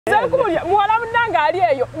Nzakulya muwala munanga ali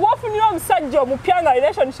eyo wofunira omusajja omupya nga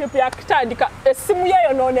relationship yakutandika essimu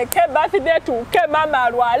yeyo noneke birthday tuuke mama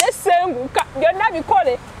alwale senguka byonna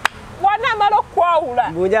bikole wanamala okwawula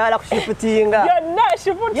bunjala kushifutinga byonna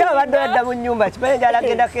shifutinga yabadde adda mu nnyumba kimanyi njala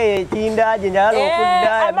agendako ekinda gye njala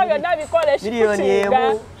okudda ama byonna bikole shifutinga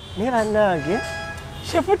ne bannange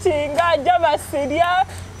shifutinga jabasirya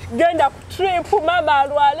genda ku trip mama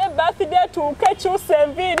alwale birthday tuuke kyusa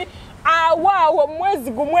enviiri awawo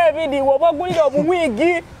mwezi gumwe ebiri woba ogulira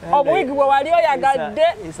obuwigi bwe wali oyagadde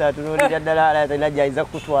isa tunulira ddala ala najaiza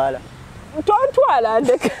kutwala tontwala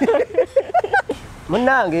ndeka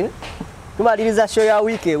munnange tumaliriza show ya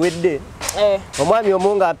week ewedde omwami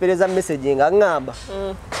omunga ampereza message nga ngamba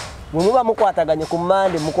bwe muba mukwataganye ku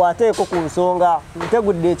Mande mukwateeko ku nsonga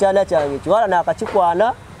ntegudde ekyana kyange kiwala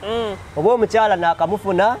n'akakikwana oba omukyala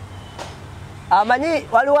n'akamufuna amanyi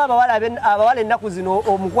waliwo abawala ennaku zino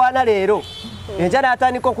omukwana leero enkya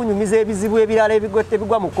n'atandika okunyumiza ebizibu ebirala ebigotte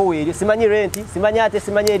bigwa mu kkowe eryo simanyi renti simanyi ate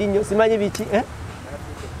simanyi erinnyo simanyi biki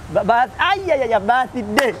ayayaya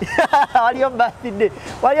birthday waliyo birthday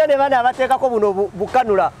waliyo ne bana abateekako buno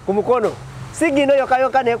bukanula ku mukono sigino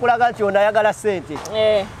yokayoka nekulaga nti ono ayagala ssente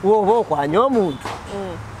woba okwanya omuntu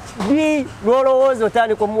di lwolowooza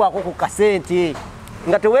otandika omuwaako ku kasente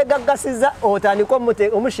nga teweegaggasiza otandika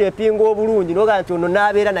omushepinga obulungi noga nti ono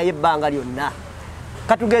n'abeera naye ebbanga lyonna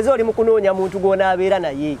katugeze oli mu kunoonya muntu gw'onaabeera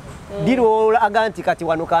naye di lwolaga nti kati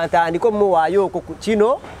wano kantandika omuwaayo okwo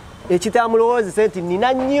kino ekitamulowoozesa nti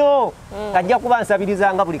nina nnyo kajja kuba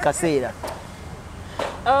nsabirizanga buli kaseera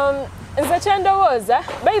nze kyendowooza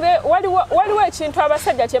waliwo ekintu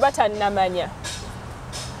abasajja kye batannamanya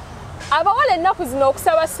abawala ennaku zino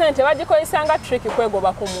okusaba ssente bagikozesanga trick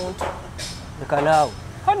kwegoba ku muntu ekanaawo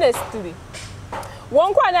honestly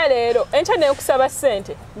wonkwana leero enkya neekusaba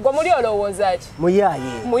ssente gwe muli olowooza ki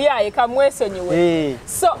muyaaye kamwesonyiwe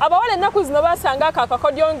so abawala ennaku zino basanga ako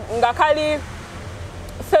akakodyo nga kali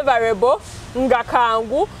favorable nga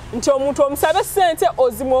kangu nti omuntu omusabe ssente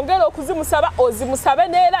ozimwongera okuzimusaba ozimusabe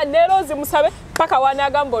neera ozimusabe paka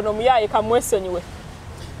wanagamba ono muyaaye kamwesonyiwe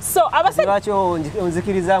so lwaki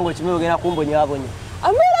onzikiriza nga okimwe ogenda kumbonyaabonya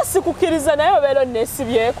ameera sikukiriza naye obeera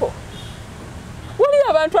onneesibyeko waliyo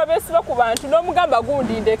abantu abeesiba ku bantu n'omugamba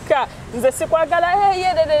gundi ndeka nze sikwagala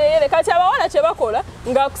yerereyere kati abawala kye bakola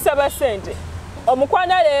ng'akusaba ssente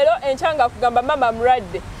omukwana leero enkya nga akugamba mama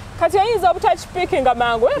mulwadde kati oyinza obutakipiikinga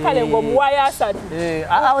mangu kale ng'omuwaayo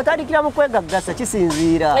 3 otandikira mu kwegaggasa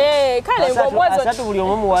kisinziira kale ng'omwezi 3 buli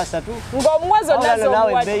omu muwa 3 ng'omwezi onaze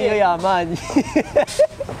omuwadde ebbeeyo y'amaanyi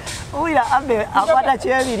wira abe akwata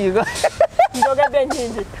kyebirigo njogedde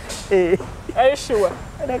nyingi aishuwa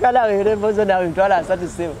nekalawe erembozo nawe ntwala 3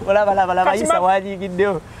 sebo olabalaba yisa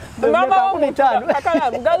wanyigiddewo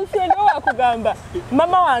kakalamu girlfriend owakugamba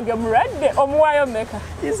mama wange mulwadde omuwaayo meka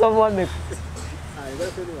isa omuwa meka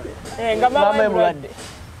nga mama mulwadde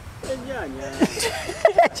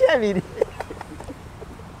kyebiri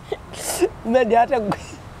medi ate gwe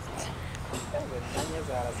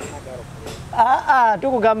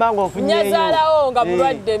tukugamba nga ofunyeeyo nyazaalawo nga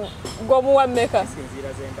mulwadde gw'omuwa meka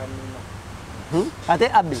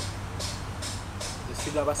ate abe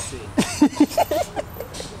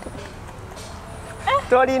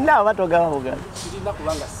tolina oba togaba bugala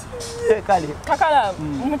kale kakala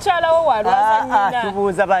mukyala wo walwaza nnyina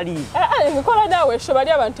tubuuza bali nkola naawe esho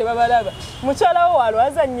bali abantu tebabalaba mukyala wo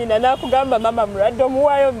walwaza nnyina n'akugamba mama mulwadde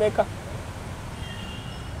omuwaayo meka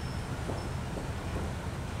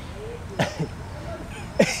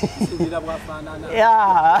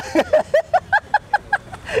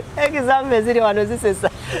example eziri wano zisesa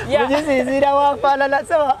mugisinziira wafaanana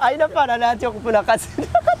saba ayina faanana atya okufuna kasente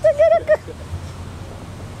akategereka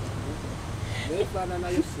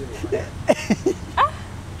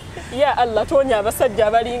ya Allah tonya abasajja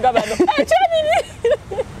abalinga bano ekyebiri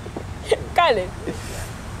kale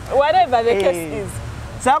whatever the case is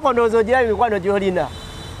saako ndowooza ogira emikwano gy'olina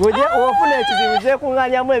ofuna ekizibu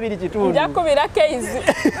kyekuŋŋaanyamu ebiri kitundu njakubira keizi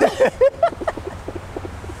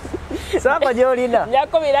saako gy'olina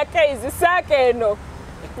njakubira keizi saako eno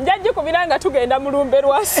njagikubira nga tugenda mu lumbe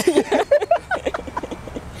lwasi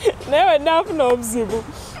naye wennaafuna obuzibu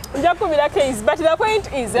njakubira keizi but the point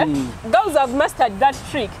is girls have mastered that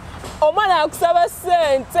trick omwana akusaba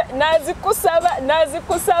ssente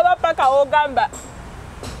nazikusaba paka ogamba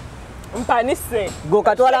mpanise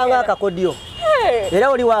gokatwalanga akakodyo era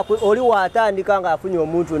oli watandika nga afunye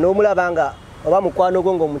omuntu n'omulaba nga oba mukwano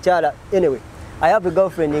gwo ng'omukyala anyway I have a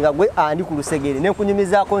girlfriend nga gwe andi ku lusegere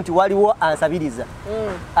nenkunyumizaako nti waliwo ansabiriza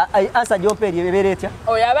ansa gy'ompeeri ebeera etya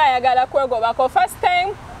oyo aba ayagala kwegobako first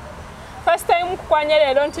time kukwanya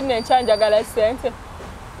leero nti nenkyanjagala ssente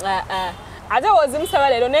ate wozimusaba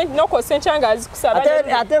leero nokosa enkyanga azikusaba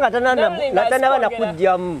ate nga tanaba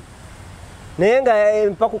nakujjamu naye nga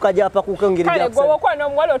empakuka gyapakuka engeri kale gwe wokuba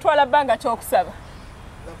n'omuwala otwala bbanga kyokusaba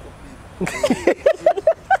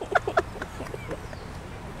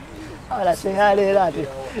ala seyaleera ate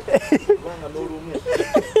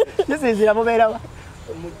kisinzira mubeerawa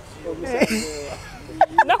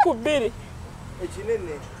naku 2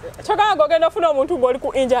 kyokanga ogenda ofuna omuntu ng'oli ku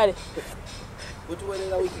injale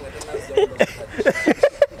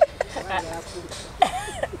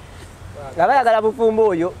aba ayagala bufumbo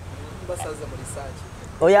oyo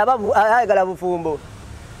aba ayagala bufumbo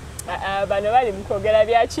bano bali mu kwogera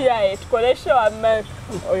bya kiyaye tukole show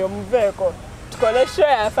oyo muveeko tukole show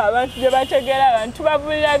yaffe abantu gye bategeera abantu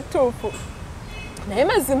babulira bituufu naye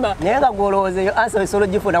mazima naye nga gwolowooza ansa esolo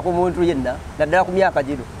gifuna ku muntu yenna naddala ku myaka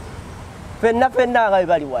gino fenna nga bwe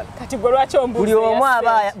bali wano kati gwe lwaki ombuzi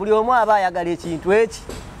buli omu aba ayagala ekintu eki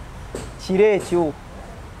kiro ekyo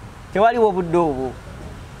tewaliwo budde obwo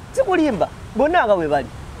sikulimba bonna nga bwe bali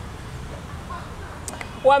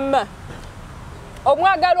wamma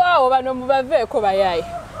omwagalwawo bano mubaveeko bayaye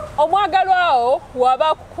omwagalwawo waba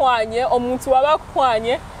akukwanye omuntu waba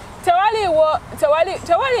akukwanye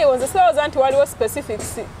tewaliwo nze sirowooza nti waliwo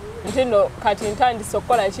specifics nti no kati ntandise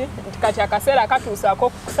okukola ki nti kati akaseera katuusaako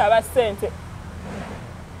okusaba ssente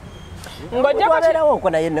ng'ojjawabeerawo okwo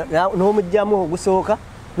naye n'omugjamu ogusooka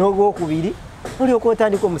n'ogwokubiri olyoka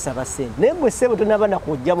otandika omusaba ssente naye gwe ssebo tonaba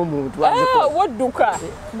nakujjamu muntu wodduka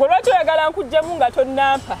gwe lwaki oyagala nkujjamu nga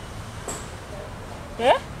tonnampa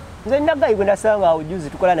nze naggayi gwe nasanga awo juzi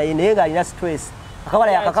tukola naye naye ng'alina stress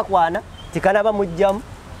akawala yakakakwana tikanaba mujjamu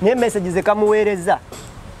naye message ze kamuweereza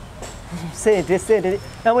sente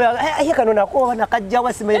aye kano nako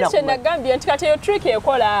nakajjawa simanyi nakyo nagambye nti kati eyo trick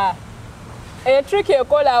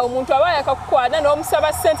ekola omuntu aba yakakukwana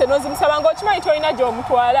n'omusaba ssente n'ozimusaba ng'okimanyi tolina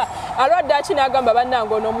gy'omutwala alwadde aki n'agamba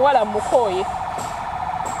bannange ono omuwala mukooye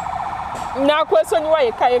n'akwesonyiwa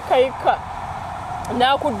yekka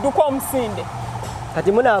n'akudduka omusinde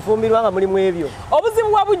kati munaafumbirwa nga mulimu ebyo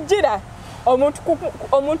obuzibu wabujjira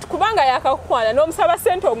omuntu kubanga yakakukwana n'omusaba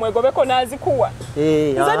ssente omwegobeko n'azikuwa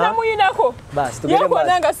nze namuyinako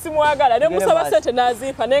yeekona nga simwagala nemusaba ssente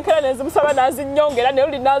n'azimpa nenkera nezimusaba n'azinnyongera ne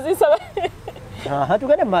luli n'azinsaba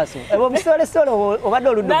tugende mumaaso omusole obadde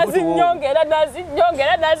oludde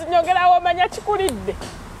n'azinnyongera womanya kikulidde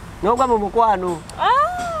n'ogwa mu mukwano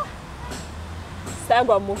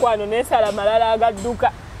sangwa mu mukwano n'esala malala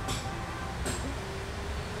agadduka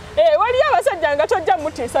waliyo abasajja nga tojja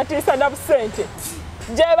mutiisatiisa na busente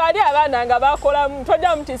gye bali abaana nga bakolamu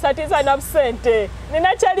tojja mutiisatiisa na busente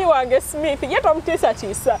nina kyali wange Smith ye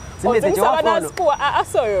tomutiisatiisa ozimusaba n'azikuwa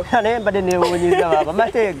asoyo naye mbadde neewuunyiza baba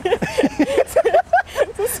mateega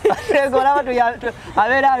olaba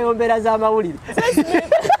abeera ayombera z'amawulire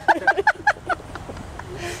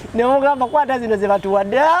nemugamba kwata zino ze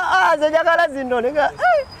batuwadde ze njagala zino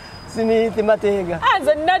Smith mateega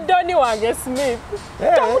nze naddoni wange Smith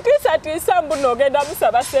tomutiisatiisa mbu n'ogenda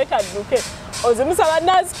musaba ssente adduke ozimusaba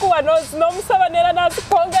n'azikuwa n'omusaba neera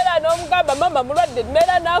n'azikongera n'omugamba mama mulwadde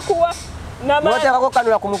neera n'akuwa n'oteekako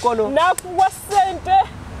kanula ku mukono n'akuwa ssente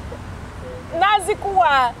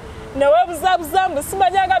n'azikuwa neweebuzabuza mbu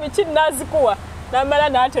simanyanga biki n'azikuwa n'amala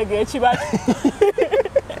n'atega ekibatu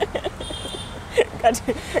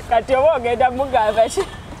kati oba ogenda mugamba ki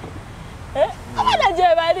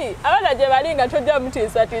abaana gye bali nga tojja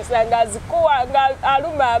mutiisatiisa ng'azikuwa nga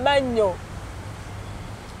aluma amannyo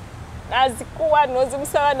n'azikuwa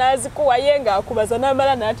n'ozimusaba n'azikuwa ye ng'akubaza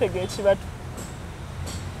n'amala n'atega ekibatu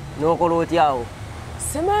n'okola otyawo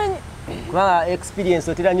simanyi kubanga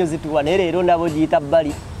experience otera nnyo zituwa naye leero nabo giyita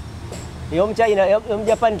bbali ey'omuchina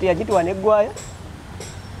ey'omujapani teyagituwa neggwayo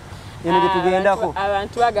eno gye tugendako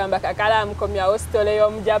abantu bagamba kakalaamu komyawo sitole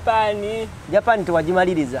y'omujapani japani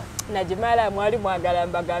tewagimaliriza nagimala mwali mwagala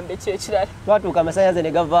mbagambe kyekirala twatuuka amasanyaze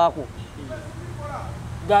ne gavaako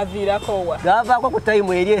gaviirako wa gavaako ku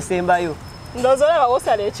tayimu eri esembayo ndowooza olaba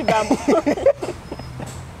wosala ekigambo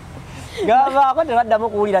gavaako tebaddamu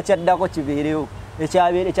kuwulira kyaddako kibeerewo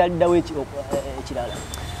ekyaliddawo ekirala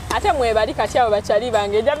ate mwebali kati abo bakyali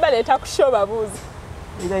bange njaba leeta ku show babuuze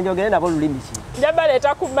nze njogere nabo lulimi ki njaba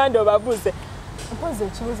leeta ku mmande obabuuze mpozi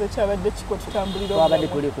ekibuuzo kyabadde kiko tutambulira twabadde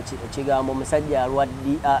tuli ku kigambo omusajja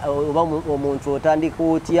alwaddi oba omuntu otandika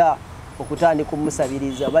otya okutandika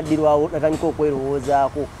omusabiriza baddirwawo natandika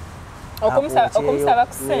okwerowoozaako okumusaba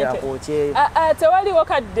ku ssente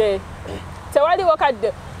tewaliwo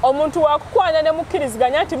kadde omuntu wakukwana ne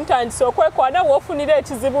mukkiriziganya nti mutandise okwekwana woofunira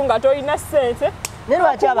ekizibu nga tolina ssente naye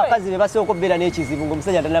lwaki abakazi be basooka okubeera n'ekizibu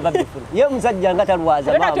ng'omusajja tanaba bifuna ye omusajja nga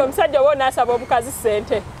talwaza kati omusajja oba onaasaba omukazi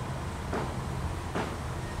ssente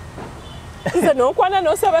nze n'okwana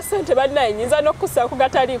n'osaba ssente bannaye nyinza n'okukussa ku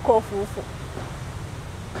gataliiko ofuufu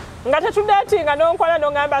nga tetudatinga n'onkwana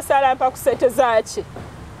n'ongamba sala mpa ku ssente zaaki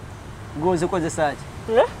ng'ozikozesa ki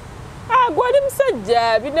gw'oli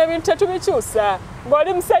musajja bino ebintu tetubikyusa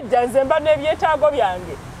ng'oli musajja nze mba n'ebyetaago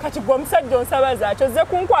byange kati gwe omusajja onsaba zaaki ozze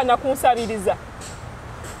kunkwana kunsabiriza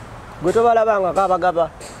gwe tobalabangako abagaba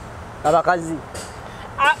abakazi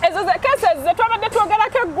ezo kesi ze twabadde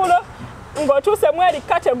twogerako eggulo ng'otuuse mweri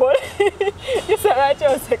kategole isaba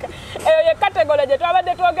kyoseka eyo ye kategole gye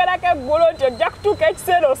twabadde twogerako eggulo nti ojja kutuuka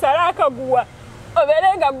ekiseera osale akaguwa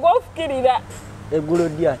obeere nga gw'ofukirira eggulo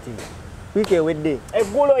ddi ate wiiki ewedde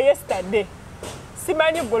eggulo yesterday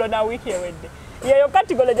simanyi ggulo na wiiki ewedde yeyo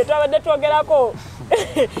kategole gye twabadde twogerako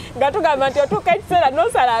nga tugamba nti otuuka ekiseera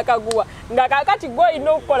n'osala akaguwa nga kakati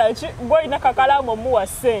gw'olina okukola ki gw'olina kakalaamu omuwa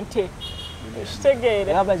ssente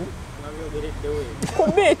kitegeere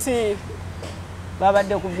ku biiti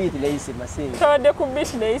babadde ku biiti neyisima singa tobadde ku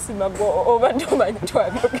biiti neyisima gwe obadde omanyi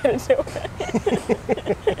twabyogereddewo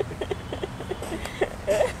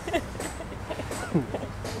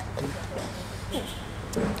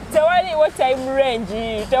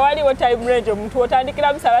tewaliwo time range omuntu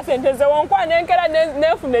otandikira musaba ssente ze wonkwana enkera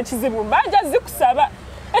neefuna ekizibu mbanja zikusaba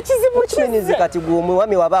ekizibu kize kati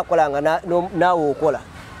gw'omwami waba akolanga naawe okola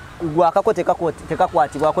gwakako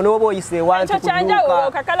tekakwatibwako n'oba oyise ewantu ku duuka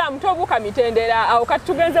okakala muto obuuka mitendera awo kati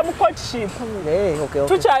tugenze mu courtship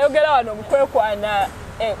tukyayogera wano mukwekwana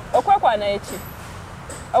okwekwana eki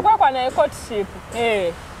okwekwana e courtship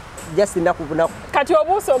just nakubunaku kati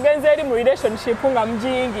obuuso ogenze eri mu relationship nga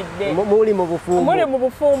mugiyingidde muli mu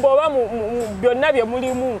bufumbo oba byonna bye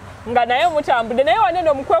mulimu nga naye mutambudde naye wanene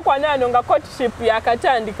omukwekwana ano nga courtship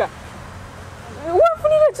yakatandika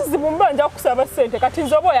wafunira ekizibu mbanja okusaba ssente kati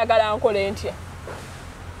nze oba oyagala nkole ntya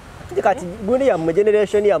kati gundi yammwe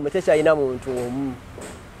generation yammwe tekyalina muntu omu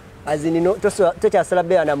azini tokyasala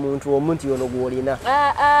beera na muntu omu nti ono gw'olina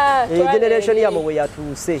generation yammwe we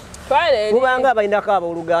yatuuse mubanga abalinako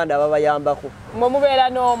abooluganda ababayambako mwe mubeera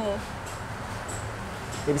n'omu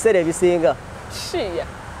ebiseera ebisinga shiya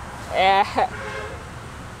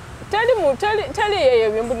tali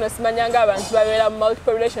yeyo byembu nosimanyanga abantu babeera mu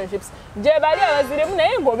multiple relationships gye bali abaziremu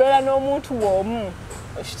naye ng'obeera n'omuntu w'omu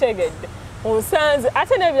okitegedde onsanze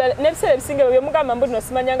ate n'ebiseera ebisinga ebyo byemugamba mbu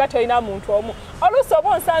nosimanyanga tolina muntu omu oluusi oba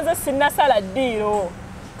onsanze sinnasala ddiiro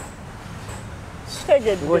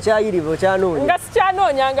kitegedde ng'okyayiriva okyanoonya nga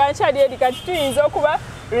sikyanoonya nga nkyali eri kati tuyinza okuba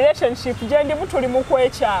relationship gye ndimu tuli mu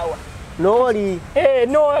kwekyawa n'oli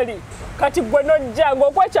n'oli kati gwe nojja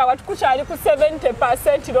ng'okwekyawa tukukyali ku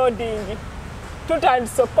 70% loading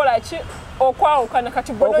tutandise okukola ki okwawukana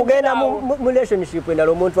kati gwe okugenda mu relationship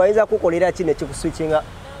endala omuntu ayinza kukolera ki nekikuswitchinga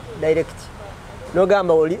direct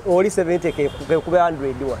nogamba oli 70 kekube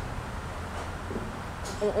 100 wa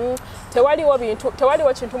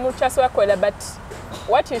tewaliwo kintu omuntu kyasobola kukolera but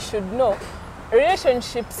what you should know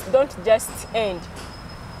relationships don't just end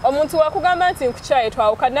omuntu wakugamba nti nkukyaye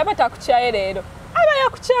twawukana naba takukyaye leero aba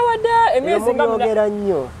yakukyawa dda emyezi nga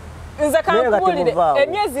nnyo nze kankubulire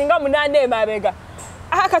emyezi nga 8 emabega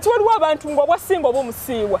kati waliwo abantu ng'obwasinga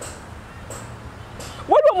obumusiiwa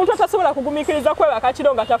waliwo omuntu atasobola kugumiikiriza kwebaka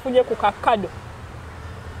kiro nga tafunye ku kakado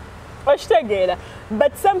okitegeera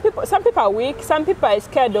but some people are weak, some people are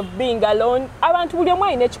scared of being alone. Abantu buli omu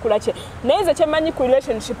alina ekikula kye naye nze kyemanyi ku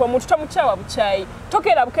relationship omuntu tomukyawa bukyayi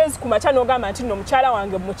tokeera bukezi ku makya n'ogamba nti nno mukyala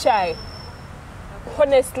wange mukyaye.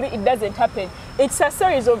 Honestly, it doesn't happen. It's a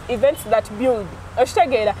series of events that build.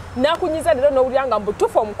 Okitegeera nakunyiza leero n'owulira nga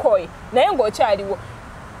mbutuufu omukoye naye ng'okyaliwo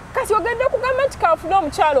kati ogenda okugamba nti kanfuna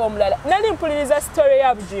omukyala omulala. Nali mpuliriza story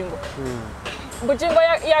ya Bujingo. Bujingo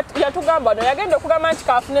yatugamba no yagenda okugamba nti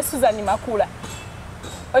kanfune Susan Makula.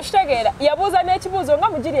 Okitegeera yabuuza n'ekibuuzo nga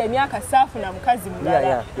mugiri emyaka saafuna mukazi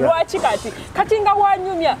mulala. Lwaki kati nga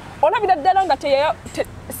wanyumya olabira ddala nga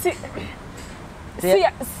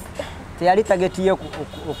teyali tageti ye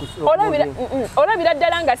olabira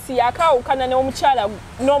ddala nga siyakaawukana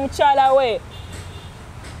n'omukyala we.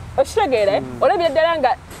 Okitegeera olabira ddala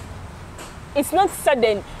nga it's not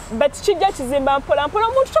sudden but kijja kizimba mpola mpola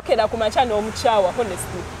omuntu tokera ku makya n'omukyawa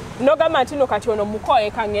honestly. Nogamba nti no kati ono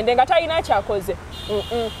mukoye kangende nga talina kyakoze.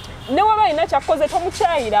 Ne waba alina kyakoze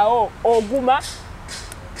tomukyayirawo oguma.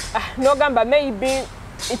 Nogamba maybe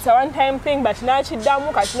it's a one time thing but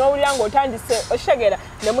nakiddamu kati n'owulira ng'otandise okitegeera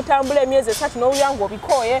ne mutambula emyezi 3 n'owulira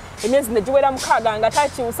ng'obikoye emyezi ne giwera 6 nga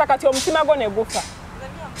takiwusa kati omutima gwo ne gufa.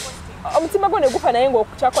 Omutima gwo ne gufa naye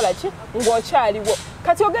ng'okukyakola ki ng'okyaliwo.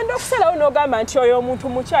 Kati ogenda okusalawo n'ogamba nti oyo omuntu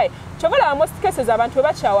mukyaye. Kyobalaba most cases abantu bwe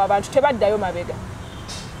bakyawa abantu tebaddayo mabega.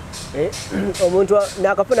 Omuntu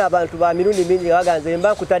nakafuna abantu ba mirundi mingi baganze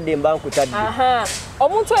mba nkutadde. Aha.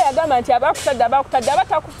 Omuntu yagamba nti abakutadde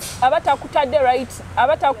abatakutadde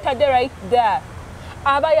right there.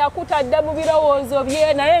 Aba yakutadde mu birowoozo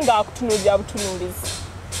bye naye ng'akutunuulira butunuulizi.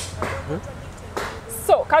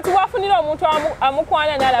 So kati wafunira omuntu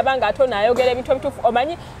amukwana n'alaba ng'ate ayogera ebintu ebituufu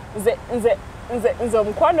omanyi nze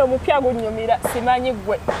omukwano omupya gunnyumira simanyi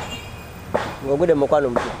ggwe. Ng'ogudde mu mukwano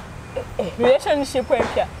omupya. Relationship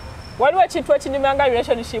empya. Waliwo ekintu ekinyuma nga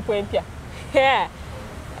relationship empya.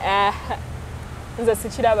 Nze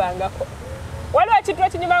sikirabangako. Waliwo ekintu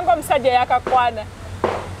ekinyuma ng'omusajja yakakwana.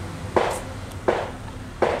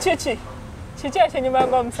 Kiki ekinyuma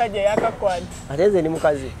ng'omusajja yakakwana. Ate nze ndi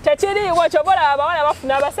mukazi. Tekiriiwo kyobola abawala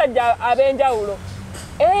bafuna abasajja ab'enjawulo.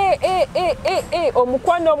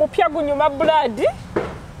 Omukwano omupya gunyuma blood.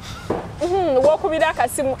 Wokubira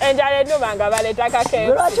akasimu enjala ennuma nga baleeta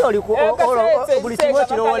kakeefu. Lwaki buli kimu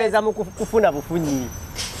okirowooleza mu kufuna bufunyi?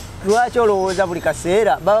 Lwaki olowooza buli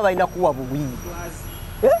kaseera baba balina kuwa buwi?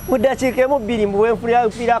 Mu ddakiika emu bbiri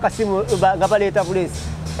mbuwenfunira akasimu nga baleeta bulesi.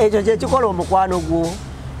 Ekyo kye kikola omukwano gwo.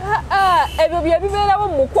 Ebyo bye bibeerawo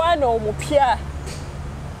mu mukwano omupya.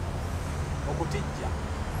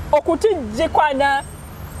 Okutijjikwana.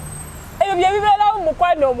 Ebyo bye bibeerawo mu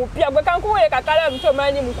mukwano omupya. Gwe kankuwule kakalamu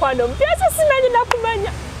tomanyi mukwano omupya. So simanyi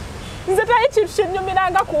nakumanya. Nze tali kintu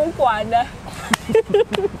kinnyumiranga kunkwana.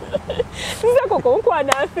 Nze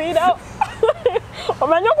kunkwana nfiirawo.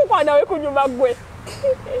 Omanyi okukwana we kunyuma ggwe.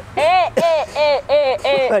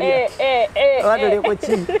 Wadoleko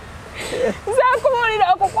ki? Nze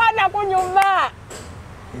nkubuulira okukwana kunyuma.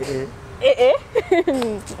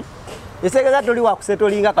 Esegeza toli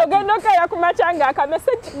wakusetolinga kati. Ogenda okaya ku makyanga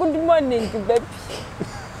akamessage good morning baby.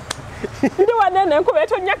 Ndi wanene nkuba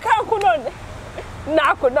etonya kankunone.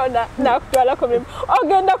 Nakunona nakutwala ku mimba.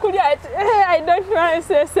 Ogenda kulya I don't know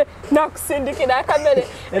sese nakusindikira akamere.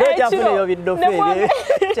 Era kyafuna yo biddofeere.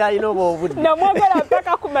 Kyalina obudde. Namwagala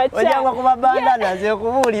mpaka ku makyanga. Ojanga kuba bandana nze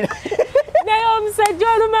kubuulira. Naye omusajja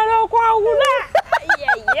olumala okwawula.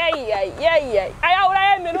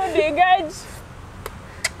 Ayawulayo emirundi ng'egi.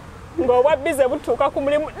 Ng'obwabbize butuuka ku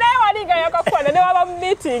mulimu naye walinga yakakwana ne waba mu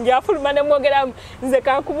meeting afuluma ne mwogeramu nze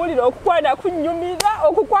kankubulira okukwana kunnyumira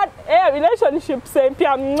okukwana relationships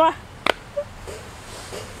empya mwa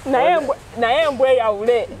naye mbwe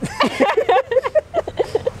yawule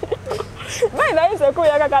bayi naye nze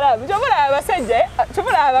kubyaka kalamu kyobola abasajja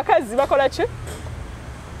kyobola abakazi bakola ki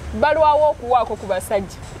balwawo okuwaako ku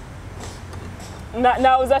basajja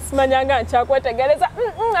naoza simanyanga nkyakwetegereza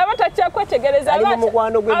abatakyakwtegereza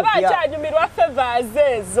abakyanyumirwa favors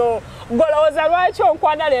ezo golowooza lwaki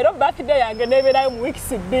onkwana leero birthday yange nebeerayo mu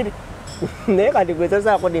weeks 2 naye kati gwe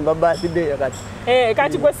tosaako nimba birthday kati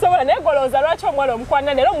kati gwe sobola naye golowooza lwaki omwana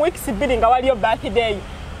omukwana leero mu weeks 2 nga waliyo birthday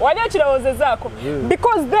wali ekirowoozezaako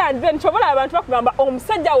because then kyobola abantu bakugamba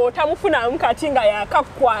omusajja wootamufunamu kati nga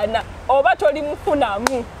yakakwana oba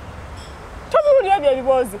tolimufunamu tobiwulira ebyo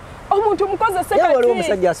ebiboozi omuntu mukozese kati waliwo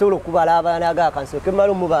omusajja asobola okubala abaana agakansooke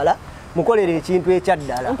mmala omubala mukolera ekintu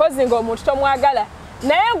ekyaddala mpozi ng'omuntu tomwagala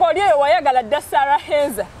naye ng'oli eyo wayagala dda Sarah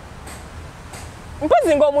Henza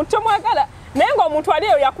mpozi ng'omuntu tomwagala naye ng'omuntu ali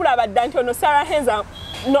eyo yakulaba dda nti ono Sarah Henza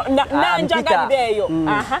nanjagalira eyo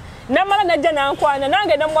namala najja nankwana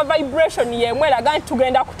nange namuwa vibration yemwe eraga nti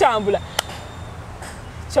tugenda kutambula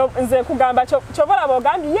nze kugamba kyobola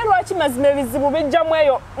bogambye ye lwaki mazima ebizibu bijjamu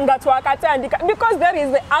eyo nga twakatandika because there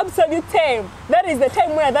is the absolute time that is the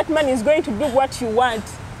time where that man is going to do what you want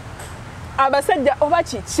abasajja oba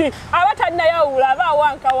kiki abatannayawula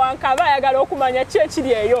abawankawanka abayagala okumanya ki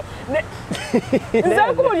ekiri eyo nze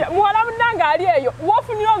nkubuulya muwala munnanga ali eyo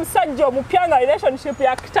woofunira omusajja omupya nga relationship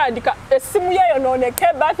yakutandika essimu ye yonooneke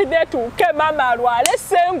birthday tuuke mama alwale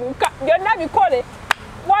senguka byonna bikole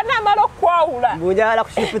wanamala okwawula njagala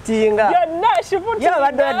kushifutinga byonna shifutinga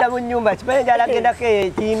yabadde yadda mu nnyumba kimanyi njagala agendako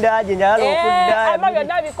ekinda gye njagala okudda ama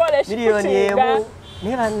byonna bikole shifutinga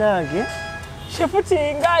naye bannange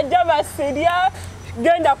shifutinga jabasirya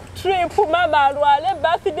genda ku trip mama alwale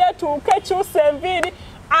birthday tuuke kyusa enviiri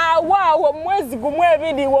awaawo mwezi gumu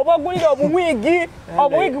ebiri woba ogulira obuwigi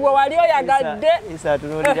bwe wali oyagadde isa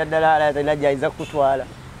tunuulira ddala alatena gyayinza kukutwala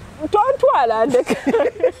tontwala ndeka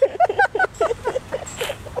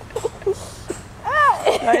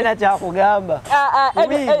Naina kyakugamba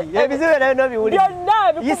ebizibu nayo nobiwulira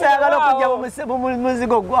yisayagala okujja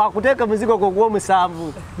muzigo akuteeka muzigo gwo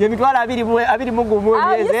gw'omusanvu yemitwalo 21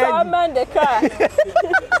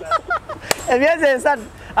 emyezi emyezi 3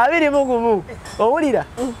 21 owulira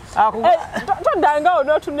todangawo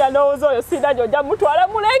n'otunira n'owooza oyo siina gy'ojja mutwala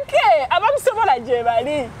muleke abamusobola gye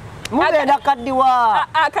bali mugenda kaddiwa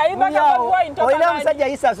akayimba ka Bobi Wine ntoka olina omusajja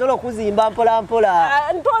yisa asobola okuzimba mpola mpola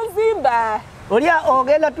ntonzimba olya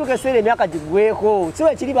ogenda tuuka eseera emyaka gigweko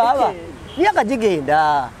siwe kiri baba myaka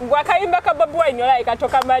gigenda gwe akayimba ka Bobi Wine olayika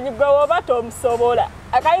tokamanyi gwe woba tomusobola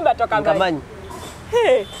akayimba tokamanyi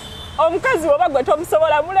omukazi woba gwe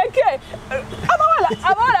tomusobola muleke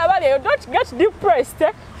abawala abali eyo don't get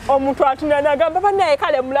depressed omuntu atunana agamba banaye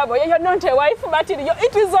kale mulabo yeyo not a wife material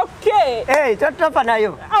it is okay tatofa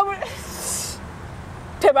nayo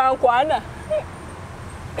tebankwana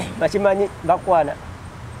bakimanyi bakwana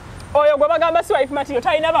oyo gwe bagamba si wife material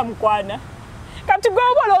talina bamukwana kati gwe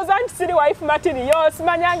obolooza nti siri wife material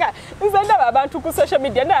simanyanga nze ndaba abantu ku social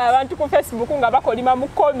media ndaba abantu ku Facebook nga bakolima mu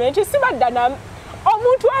comment sibadda na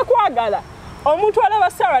omuntu akwagala omuntu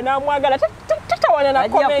alaba Sarah n'amwagala tatawana na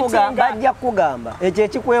commenting bajja kugamba ekyo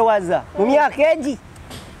ekikwewaza mu myaka egi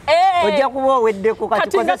ojja kuba oweddeko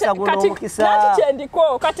kati kozesa guno omukisa kati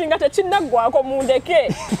kyendiko kati nga tekinnaggwako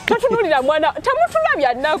mundeke totunulira mwana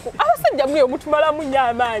tamutulabya nnaku abasajja muli omutumalamu nnyo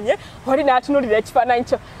amaanyi oli n'atunulira ekifaananyi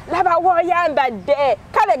kyo laba w'oyambadde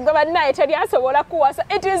kale gwe bannaye teryasobola kuwasa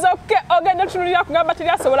it is okay ogenda otunulira kugamba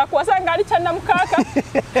teryasobola kuwasa ng'ali kyannamukaaka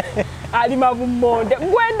ali mabummonde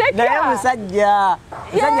gwendeka naye musajja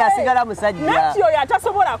asigala musajja nakyo oyo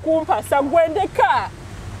atasobola kumpasa gwendeka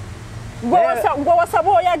gwe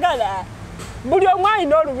wasaba oyagala buli omu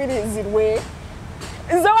alina olubirizi lwe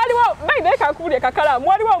nze waliwo baibeka nkubulya kakalamu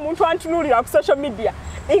waliwo omuntu antunuulira ku social media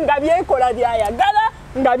nga byenkola byayagala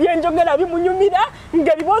nga byenjogera bimunyumira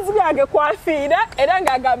ng'ebibozi byange kwafiira era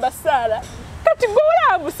ng'agamba Saara kati gwe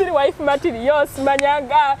olaavu siri wife material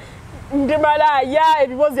simanyanga ndi malaaya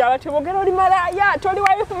ebibozi abantu bogera oli malaaya toli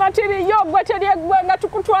wife material gwe teryegwe nga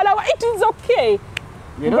tukutwalawa it is okay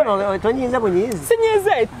tonyiza bunyizi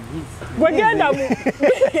sinyize gwe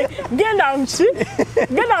genda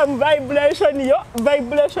mu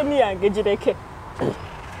vibration yange gireke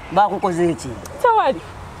bakukoze eki tewali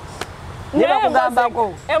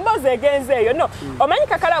nebakugambako embozi egenze eyo no omanyi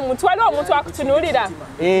kakala muntu waliwo omuntu akutunuulira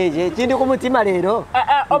kindi ku mutima leero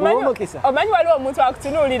omanyi waliwo omuntu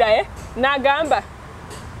akutunuulira n'agamba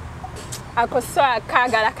akosa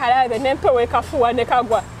kaagala kalabe n'empewo ekafuwa ne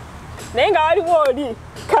kagwa naye nga waliwo oli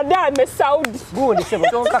Kadame Saudi gundi sebo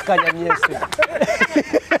tonkakanya myese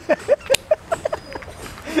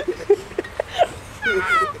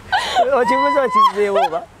okibuza okizeewo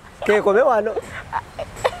ba kekome wano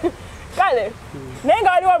kale naye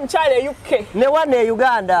nga waliwo omukyala e UK ne wane e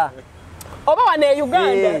Uganda oba wane e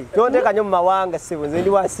Uganda tontekanyo mu mawanga sebo nze ndi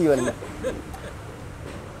wansi yonna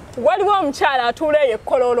waliwo omukyala atuula eyo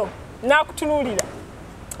ekkololo n'akutunuulira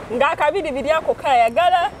ng'akabiri biri ako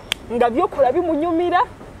kayagala nga byokola bimunyumira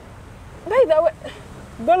by the way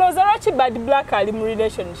bolooza lwaki bad black ali mu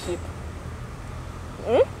relationship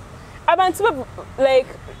abantu like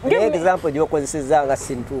example gyokozeseza nga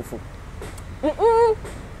sintuufu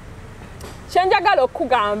kyenjagala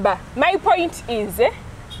okugamba my point is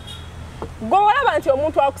gwe walaba nti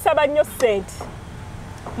omuntu akusaba nnyo sente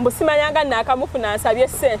mbusimanyanga naakamufuna ansabye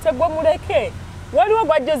sente gwe muleke waliwo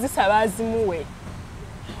gwajjo zisaba azimuwe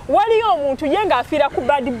waliyo omuntu ye ng'afiira ku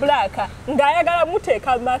bad black ng'ayagala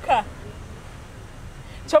muteeka maka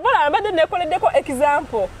kyobola mbadde nekoleddeko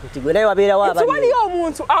example nti gwe naye wabeerawo abali waliyo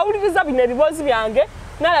omuntu awuliriza bino ebibozi byange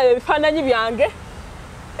n'alaba ebifaananyi byange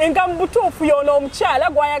nga mu butuufu yoona omukyala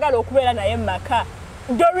gw'ayagala okubeera naye mu maka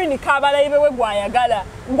Doreen Kabalayibe we gw'ayagala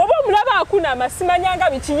ng'oba omulaba akunama simanyanga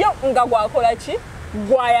bikiyo nga gwakola ki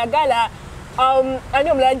gw'ayagala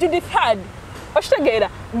ani omulala Judith Hard okitegeera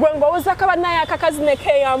gwe ng'owuza kabanaye akakazi ne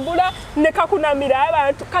keeyambula ne kakunamira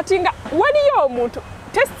abantu kati nga waliyo omuntu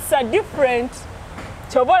tastes are different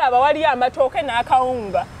kyoba olaba waliyo amatooke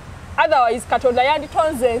n'akawunga otherwise Katonda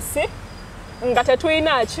yanditonze ensi nga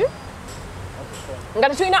tetulina ki nga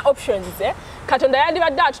tetulina options Katonda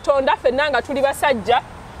yandibadde atutonda ffenna nga tuli basajja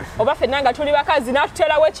oba ffenna nga tuli bakazi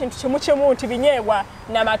n'atuteerawo ekintu kimu kimu nti binyeebwa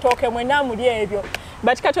n'amatooke mwenna muli ebyo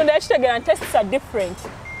but Katonda yakitegeera nti tastes are different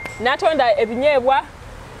n'atonda ebinyeebwa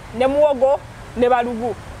ne muwogo ne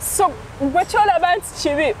balugu so gwe kyolaba nti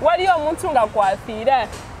kibi waliyo omuntu nga kwafiira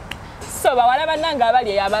so bawala bannanga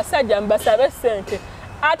abali abasajja mbasabe sente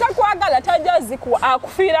atakwagala tajja zikuwa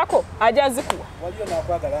akufiirako ajja zikuwa waliyo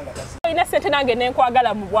n'akwagala nga kasi olina sente nange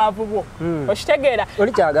nenkwagala mu bwavu bwo okitegeera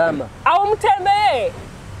oli kyagamba awo mutembeye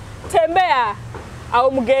tembeya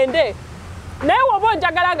awo mugende naye woba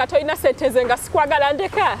onjagala nga tolina sente ze nga sikwagala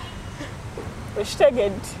ndeka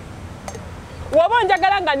okitegedde woba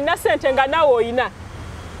onjagala nga nina sente nga nawe oyina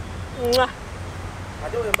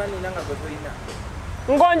ate wemba nina nga gwe tolina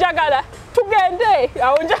ng'onjagala tugende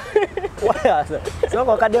aonja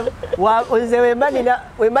soko kade oze wembanina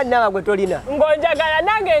ngagwe tolina ngonjagala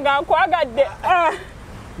nange nga nkwagadde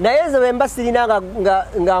naye ze wemba sirina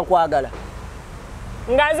nga nkwagala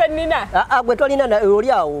ngaze nina gwe tolina na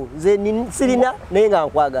oli awo ze sirina naye nga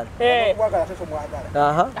nkwagala nkwagala teso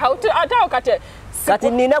mwagala atawo kati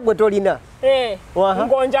nina gwe tolina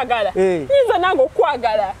ngonjagala nze nange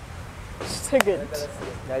okwagala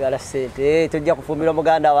njagala sente tojja kufumbira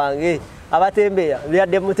muganda wange abatembeya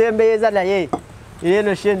byadde mutembeeza naye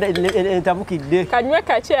eno shenda entabukidde kanywe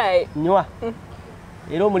kacyaye nywa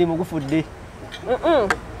era omulimu gufudde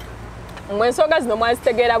mwe ensonga zino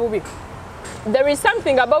mwazitegeera bubi. There is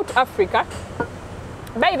something about Africa.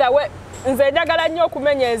 By the way, nze njagala nnyo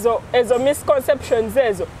okumenya ezo misconceptions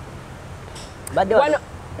ezo.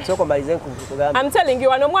 I'm telling you,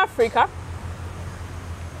 wano mu Africa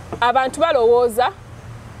abantu balowooza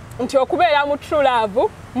nti okubeera mu true love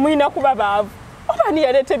mulina kuba baavu. Oba ani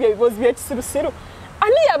yaleeta ebyo ebibuuzo by'ekisirusiru?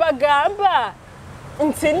 Ani yabagamba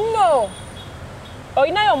nti nno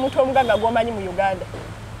olinayo omuntu omugagga gw'omanyi mu Uganda?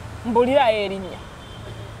 Mbulirayo erinnya.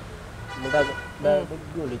 Mugaga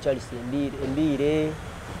bagundi Charles Mbire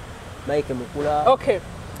Mike Mukula. Okay.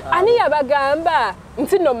 Ani yabagamba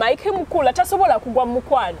nti no Mike Mukula tasobola kugwa mu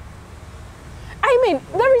mukwano? I mean,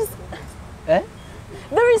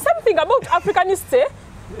 there is something about Africaniste.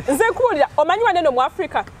 Nze kuwulira omanyi wane no mu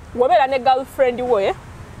Africa wobeera ne girlfriend we.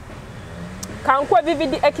 Kankwe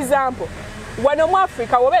vivid example. Wano mu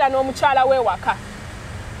Africa wobeera n'omukyala we waka.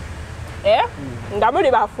 Nga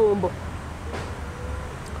muli bafumbo.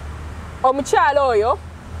 Omukyala oyo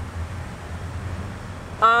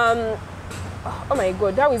oh my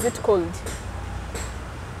god, how is it called?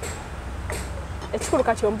 Ekikulu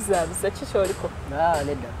kati ombuzaabuza kikyoliko.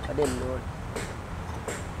 Nedda kade nnoola.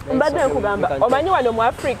 Mbadde nkugamba omanyi wano mu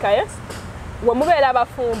Africa we mubeera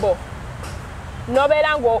abafumbo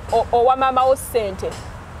nobeera ng'owa maamawo ssente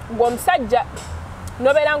ng'omusajja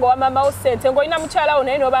nobeera ng'owa maamawo ssente ng'olina mukyala wo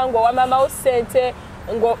naye noba ng'owa maamawo ssente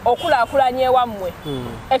ng'okulaakulanya ewammwe.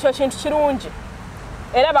 Ekyo kintu kirungi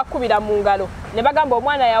era bakubira mu ngalo ne bagamba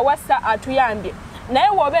omwana yawasa atuyambye. Naye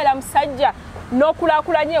w'obeera musajja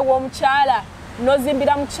n'okulaakulanya ew'omukyala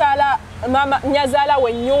n'ozimbira mukyala nnyazaala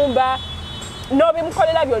we ennyumba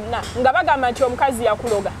n'obimukolera byonna nga bagamba nti omukazi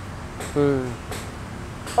yakuloga.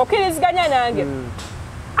 Okkiriziganya nange?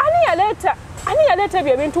 Ani yaleeta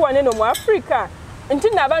ebyo ebintu wane no mu Africa nti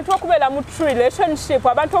n'abantu okubeera mu true relationship,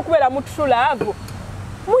 abantu okubeera mu true love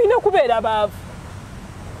mulina okubeera baavu.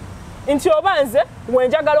 Nti oba nze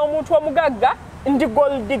wenjagala omuntu omugagga ndi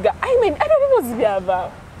gold digger. I mean, ebyo bibuuzi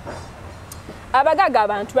byavaawo. Abagagga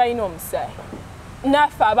abantu balina omusaayi.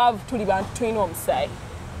 Naffe abaavu tuli bantu tulina omusaayi.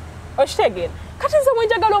 Okitegeera? Kati nze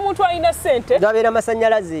wenjagala omuntu alina ssente. Gabeera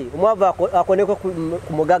amasannyalaze omwavu akoneko ku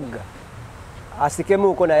mugagga.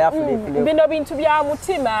 Asikemuuko naye afune. Bino bintu bya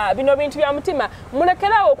mutima.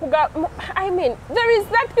 Mulekerawo I mean, there is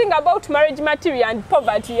that thing about marriage material and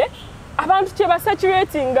poverty. Abantu kye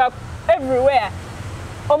basaturatinga everywhere.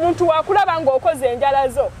 Omuntu wakulaba ng'okoze enjala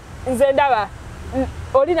zo. Nze ndaba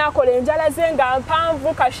olina akola enjala ze nga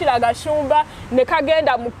mpanvu kashira gashumba ne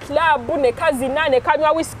kagenda mu club ne kazina ne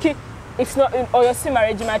kanywa whisky. It's not oyo si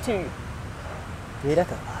marriage material.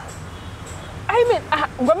 Yeraka. I mean,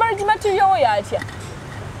 gwe marriage material oyo atya?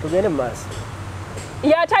 Tugende mu maaso.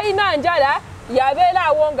 Yatalina njala yabeera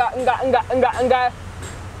awo nga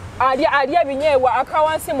alya ebinyeebwa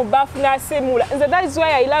akawansi mu baafu n'asimula. Nze that is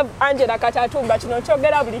why I love Angela Katatumba kino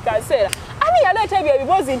nkyogera buli kaseera. Ani yaleeta ebyo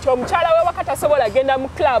ebibuuzi nti omukyala we waka tasobola genda mu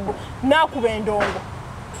club n'akuba endongo.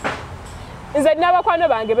 Nze n'abakwano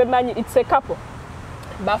bange bemanyi it's a couple.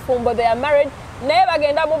 Bafumbo they are married naye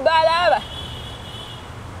bagenda mu bbaalaaba.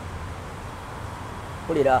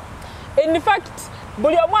 In fact,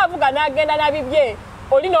 buli omu avuga n'agenda na bibye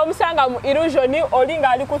oli n'omusanga mu illusion oli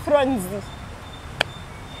ng'ali ku thrones.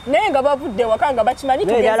 Naye nga bavudde waka nga bakimanyi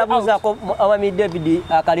tugeze out. Alabuzaako awami David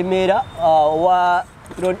Akalimeera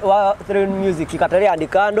wa Throne Music katale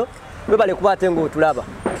andikando bebale kubate ngo tulaba.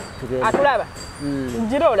 Atulaba.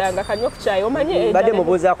 Njira olanga kanywa ku kyayi omanyi badde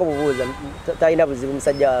mubuuzaako bubuuza talina buzibu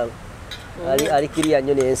musajja ali kiriya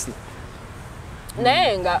nnyo n'ensi.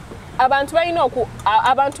 Naye nga abantu balina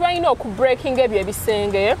oku breaking ebyo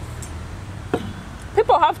ebisenge.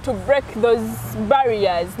 People have to break those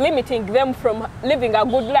barriers limiting them from living a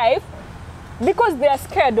good life because they are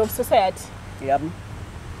scared of society. Yep.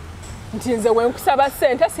 Nti nze wenkusaba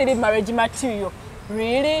ssente siri marriage material.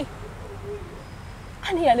 Really?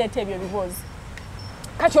 Ani yaleeta ebyo ebibuuzi?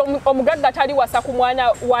 Kati omugagga tali wasa ku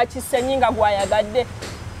mwana wa Kisenyi nga gwayagadde.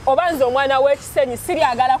 Oba nze omwana w'Ekisenyi siri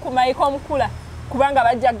agala ku Mike omukula kubanga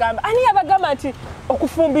bajja gamba. Ani yabagamba nti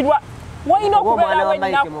okufumbirwa Wayina okubeera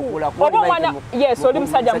wennaku. Oba omwana yes oli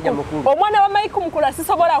musajja mukulu. Omwana wa Mike mukulu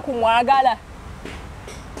sisobola kumwagala.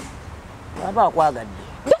 Aba akwagadde.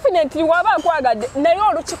 Definitely waba akwagadde naye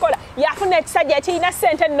olukikola yafuna ekisajja ekirina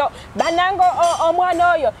ssente nno banango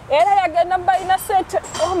omwana oyo era yagenda balina ssente.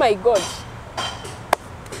 Oh my God.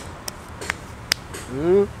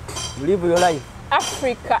 You live your life.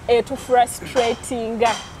 Africa etu frustrating.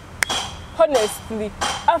 Honestly,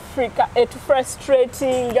 Africa etu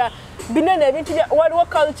frustrating. Binene ebintu waliwo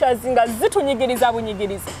cultures nga zitunyigiriza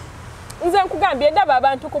bunyigiriza. Nze nkugambye ndaba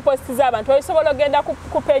abantu ku posts z'abantu oyisobola ogenda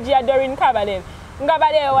ku page ya Doreen Kabalebe nga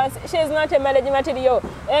balewa she is not a marriage material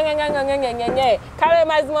kale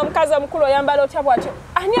mazima omukazi omukulu oyambala otya bwatyo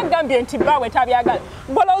ani agambye nti baawe tabyagala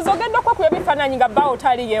bolowooza ogenda okuba ebifaananyi nga baawe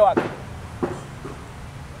otali yewaka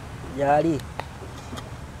yali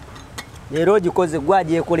leero ogikoze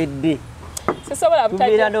gwagyekoledde sisobola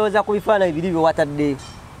tubeera ndowooza ku bifaananyi biri bye watadde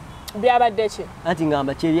byabadde ki anti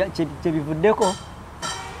ngamba kyebivuddeko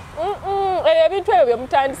ebintu ebyo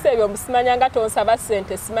byemutandise ebyo musimanyanga tonsaba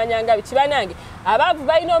ssente simanyanga bikibanange abaavu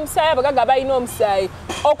balina omusaayi abagaga balina omusaayi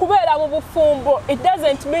okubeera mu bufumbo it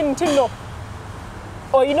doesn't mean nti no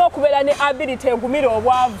olina okubeera ne ability egumira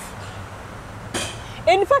obwavu.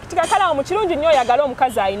 In fact kakala mu kirungi nnyo oyagala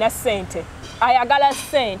omukazi alina ssente ayagala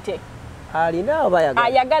ssente alina oba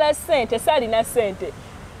ayagala ssente saalina ssente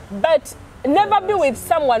but never be with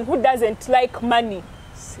someone who doesn't like money.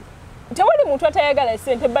 Tewali muntu atayagala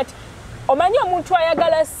ssente but omanyi omuntu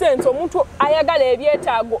ayagala ssente omuntu ayagala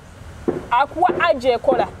ebyetaago akuwa aje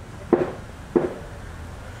ekola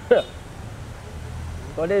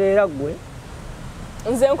olerera gwe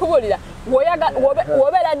nze nkubulira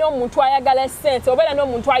wobeera n'omuntu ayagala ssente obeera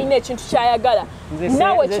n'omuntu alina ekintu kyayagala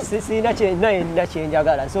nawe sina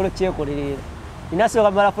kyenjagala nsobola kyekolerera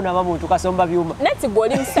inasobola mala funa muntu kasomba byuma nati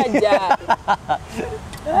gwoli musajja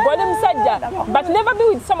but never be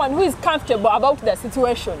with someone who is comfortable about the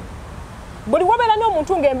situation. Buli wabeera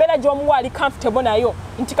n'omuntu ng'embeera gy'omuwa ali comfortable nayo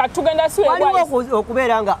nti katugenda waliwo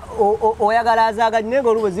okubeera nga oyagala azaaga naye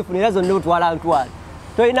ng'oluwe zifuna era zonna otwala ntwala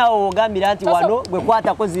tolinawo ogambira nti wano gwe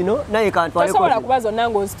kwatako zino naye kantwaleko tosobola kuba zonna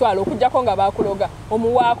ng'ozitwala okugjako nga baakuloga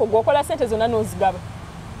omuwaako gw'okola ssente zonna n'ozigaba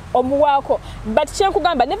omuwaako but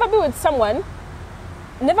kyenkugamba never be with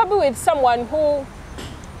someone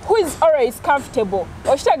who is always comfortable.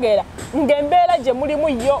 Okitegeera ng'embeera gye mulimu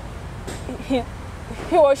yo he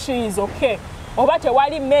or she is okay. Oba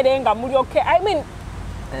tewali mmere nga muli okay. I mean,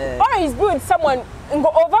 always be with someone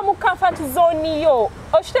ngo ova mu comfort zone yo.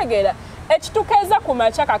 Okitegeera ekitukeeza ku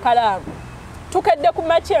makya kakalaamu tukedde ku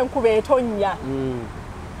makya enkuba etonnya.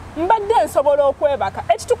 Mbadde nsobola okwebaka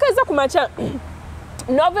ekitukeeza ku makya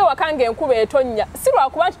nove wakanga enkuba etonnya si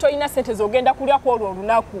lwakuba nti tolina ssente z'ogenda kulya ku olwo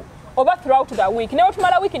olunaku oba throughout the week ne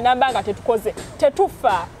wetumala wiiki namba nga tetukoze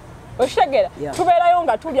tetufa. Okitegeera tubeerayo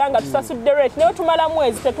nga tulya nga tusasudde rate ne wetumala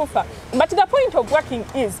mwezi tetufa. But the point of working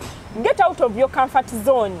is get out of your comfort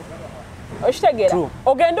zone. Okitegeera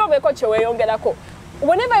ogenda obeeko kyeweeyongerako.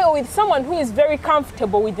 Whenever you're with someone who is very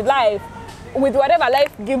comfortable with life, with whatever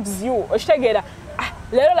life gives you, okitegeera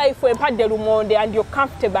lero life empadde lumonde and you're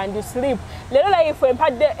comfortable and you sleep. Lero life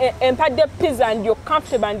empadde pizza and you're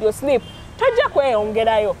comfortable and you sleep. Tojja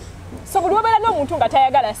kweyongerayo. So buli wabeera n'omuntu nga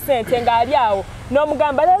tayagala ssente ng'ali awo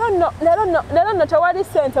n'omugamba lero nno tewali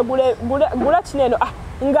ssente gula kino eno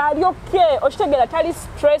ng'ali okay. Okitegeera tali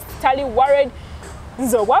stressed tali worried.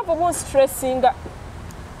 Nze obwavu bunstressinga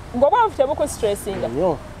ng'obwavu tebukustressinga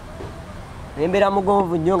embeera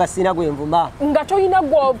mugonvu nnyo nga sina gwenvuma nga toyina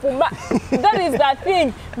gwovuma. That is the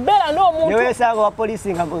thing. Beera n'omuntu neweesanga wa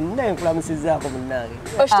poliisi nga naye nkulamusizaako munnange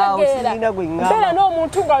okitegeera beera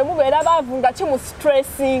n'omuntu nga wemubeera baavu nga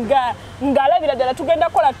kimustressinga ng'alabira ddala tugenda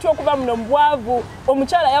kola tutya okuva muno mu bwavu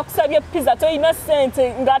omukyala yakusabye pizza toyina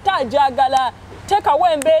ssente ng'ate ajagala teekawo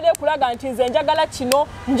embeera ekulaga nti nze njagala kino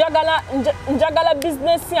njagala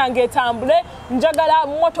bizinesi yange etambule njagala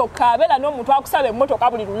mmotoka beera n'omuntu akusaba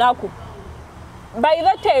emmotoka buli lunaku. By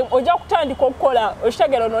that time ojja kutandika okukola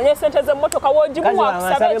okitegeera onoonye ssente z'emmotoka w'ogimuwa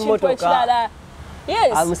akusaba ekintu ekirala.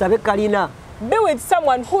 Yes. Amusabe kalina. Be with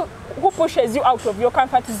someone who pushes you out of your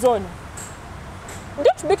comfort zone.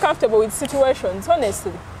 Don't be comfortable with situations,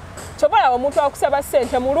 honestly. Kyobola omuntu akusaba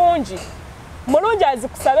ssente mulungi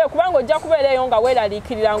azikusabe kubanga ojja kubeerayo nga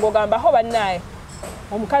weeraliikirira ng'ogamba ho bannaaye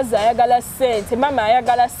omukazi ayagala ssente maama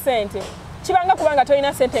ayagala ssente kibanga kubanga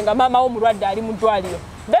tolina ssente nga maama wo mulwadde ali mu ddwaliro.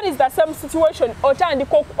 That is the same situation.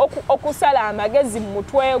 Otandika okusala amagezi mu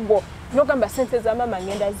mutwe gwo n'ogamba ssente za maama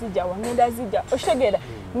ngenda zijja okitegeera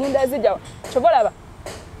ngenda zijja. Kyobolaba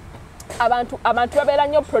abantu babeera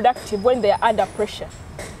nnyo productive when they are under pressure.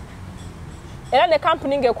 Era ne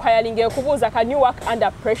company ng'ekwayalinga ekubuuza can you work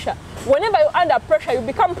under pressure. whenever you're under pressure, you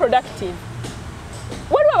become productive.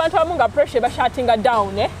 When we want to have pressure, but shutting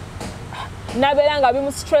down, Naberanga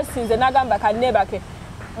bimu stressing the nagamba kanebake.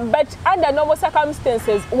 But under normal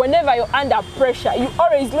circumstances, whenever you're under pressure, you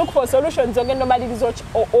always look for solutions. Again, nobody is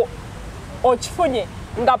or chifunye.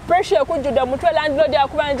 Nga pressure kujuda mutwe landlord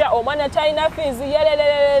yakubanja omwana China fees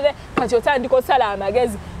yelelelele kati otandiko sala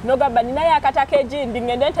amagezi nogamba nina yakataka ejindi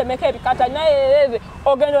ngende ntemeke ebikata naye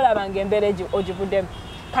ogendo labange embereji ojivudemu.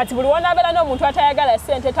 Kati buli wona abera n'omuntu atayagala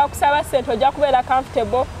sente takusaba sente ojja kubeera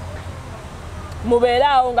comfortable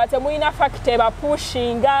mubeeraawo nga temulina factor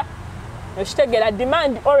bapushinga okitegera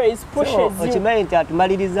demand always pushes you. Okimanyi nti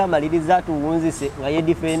atumaliriza tuwunzise nga ye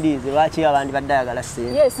defendize lwaki abandi baddayagala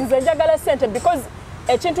sente. Yes, nze njagala sente because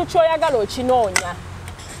ekintu kyoyagala okinoonya.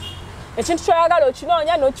 Ekintu kyoyagala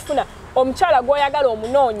okinoonya n'okifuna. Omukyala gw'oyagala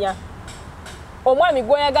omunoonya. Omwami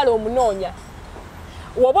gw'oyagala omunoonya.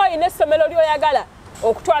 Woba olina essomero ly'oyagala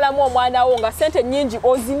okutwalamu omwana wo nga sente nnyingi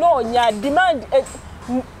ozinoonya demand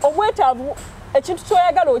obwetaavu ekintu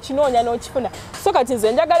kyoyagala okinoonya n'okifuna. So kati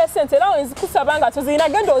nze njagala sente era nzikusaba nga tozirina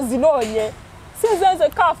genda ozinoonye. Sinze nze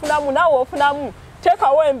kaafunamu naawe ofunamu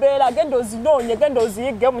teekawo embeera genda ozinoonye genda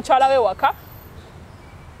oziyigge mukyala we waka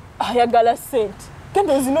ayagala sente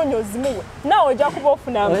genda ozinoonye ozimuwe naawe ojja kuba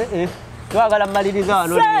ofunamu. Twagala mmaliriza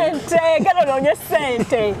wano sente genda onoonye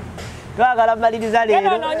sente. Twagala mmaliriza leero.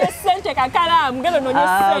 Genda onoonye sente kakalaamu genda onoonye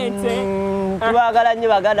sente. Twagala nnyo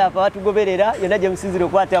baganda afa batugoberera yonna gye musinzire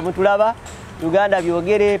okukwata mutulaba. Uganda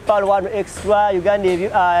byogere Pal 1 Extra Uganda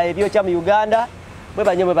ebyokya mu Uganda mwe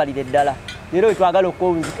banye mwe balire ddala. Leero twagala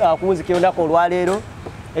okuwunzika olunaku olwaleero.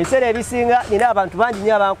 Ebiseera ebisinga nina abantu bangi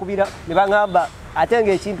nnyo abankubira ne baŋŋamba ate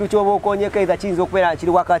ng'ekintu ky'oba okonyeko eza kiyinza okubeera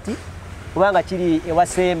kiri wakati kubanga kiri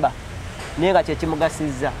ewasemba naye nga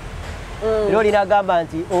kyekimugasizza. Leero linagamba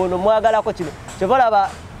nti ono mwagalako kino kyova olaba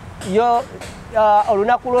yo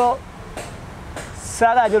olunaku lwo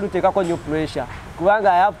saala nyo luteekako nnyo pressure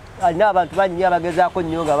kubanga alina abantu bangi nnyo abagezaako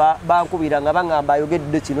nnyo nga bankubira nga baŋŋamba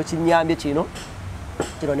ayogedde kino kinnyambye kino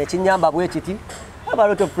ne kinnyamba bwe kiti. I have a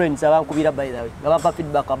lot of friends abankubira by the way nga bampa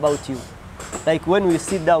feedback about you. Like when we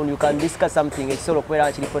sit down you can discuss something ekisobola okubeera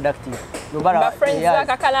nga kiri productive. Ba friends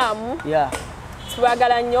bakakalaamu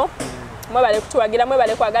tubagala nnyo mwebale kutuwagira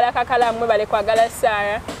mwebale kwagala kakalaamu mwebale kwagala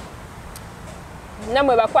Sarah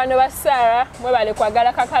namwe bakwano ba Sarah mwebale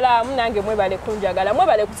kwagala kakalaamu nange mwebale kunjagala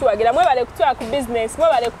mwebale kutuwagira mwebale kutwala ku business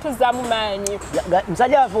mwebale kutuzaamu maanyi.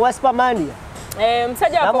 Musajja waffe wa Supermania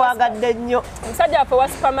namwagadde nnyo. Musajja waffe wa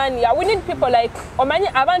Supermania we need people like omanyi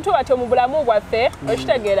abantu batyo mu bulamu bwaffe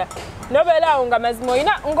okitegeera nobeeraawo nga mazima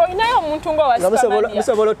ng'olinayo omuntu ng'owa Supermania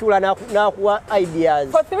musobola otuula n'akuwa ideas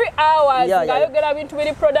for 3 hours ng'ayogera bintu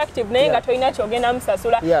biri productive naye nga tolina kyogenda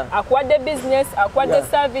musasula akuwadde business akuwadde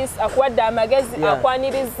service akuwadde amagezi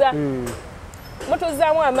akwaniriza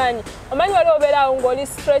mutuzaamu amaanyi. Omanyi wali obeeraawo ng'oli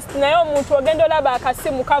stressed naye omuntu ogenda olaba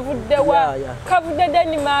akasimu kavuddewa kavudde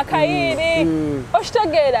denima akayiiri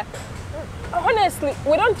okitegeera. Honestly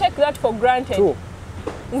we don't take that for granted.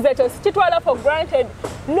 Nze tekitwala for granted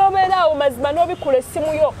nobeeraawo mazima n'obikula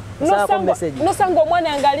essimu yo nosanga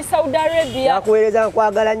omwana ng'ali Saudi Arabia akuweereza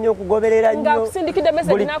nkwagala nnyo okugoberera nnyo ng'akusindikidde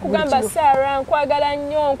message n'akugamba Sarah nkwagala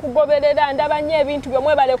nnyo nkugoberera ndaba nnyo ebintu byo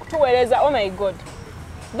mwebale kutuweereza. Oh my God,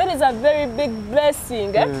 that is a very big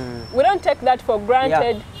blessing. We don't take that for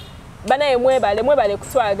granted. Banaye mwebale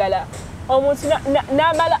kutwagala omuntu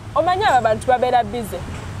n'amala omanyi abo abantu babeera busy.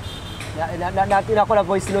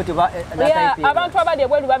 Abantu abali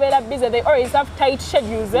ebweru babeera busy they always have tight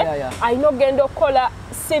schedules. Ayina ogenda okukola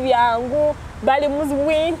si byangu bali mu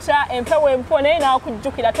winter empewo naye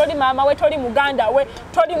naakujjukira toli maama we toli muganda we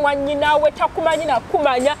toli mwannyina we takumanyi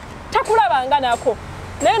nakumanya takulabanga nako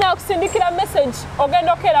naye naakusindikira message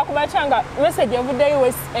ogenda okeera ku makyanga message evudde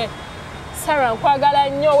USA Sarah nkwagala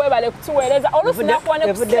nnyo webale kutuweereza olufu nakuwa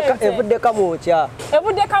ne kusente evudde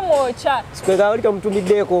kamwokya sikwega oli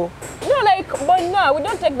tomutumiddeeko. No, like, but no, we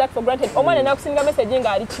don't take that for granted. Omwana nakusinga message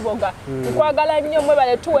nga ali Kiboga. Nkwagala nnyo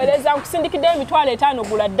mwebale tuweereza nkusindikidde emitwalo 5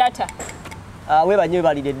 gula data. Weba nnyo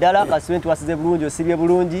balire ddala kasibe tuwasize bulungi osibye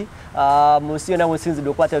bulungi. Mu nsi yonna mwesinzidde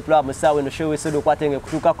okukwata tulaba mu ssaawa eno show esodo okukwata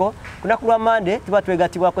ng'ekutuukako. Ku lunaku lwa Monday tuba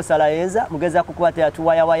twegattibwako Sala Henza mugezaako okukwata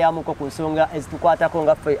yatuwayawayamuko ku nsonga ezitukwatako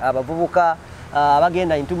nga ffe abavubuka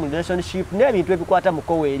abagenda into mu relationship n'ebintu ebikwata mu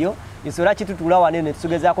kkowe eryo. Nsonga kitutula wane ne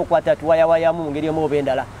tugezaako okukwata yatuwayawayamu mu ngeri emu oba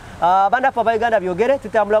endala. Banaffe aba Uganda byogere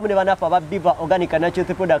tutambulamu ne banaffe aba Biva Organic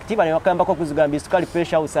Natural Product bane bakambako okuzigamba sukali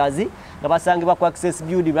pressure houses nga basangibwa ku Access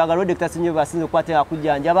Beauty Banga Road Dr. Sinyo basinze okukwata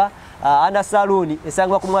kujjanjaba Ana Saloni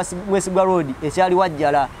esangibwa ku Mwesigwa Road ekyali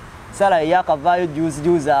wajjala sala yakavaayo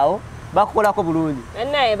juice awo bakukolako bulungi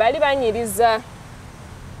naye bali banyiriza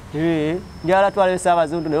njala twala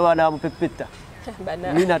Ssaabazundu naye wana mupepeta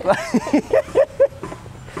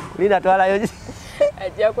Lina twala yo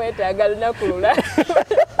ajja kwetaaga lunaku lula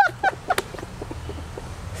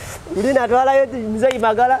Lina twala yo Mzee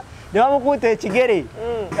Magala ne bamukuuta ekigere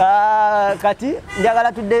kati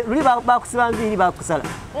njagala tudde luli bakusiba nviiri bakusala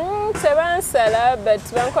Sebansala, but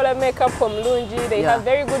bankola makeup omulungi. They have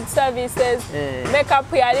very good services.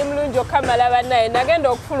 Makeup yali mulungi okamala banaye nagenda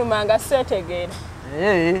okufuluma nga Sente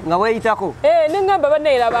nga weeyitako nengamba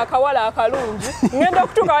banayira bakawala akalungi ngenda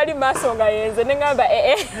okutuuka wali maaso nga yenze nengamba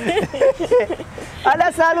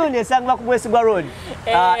Ada saluni esangibwa ku Bwesigwa Road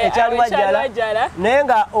ekyali Wajjala naye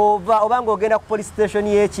nga obanga ogenda ku police station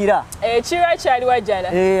y'Ekira kyali Wajjala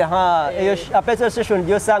eyo petrol station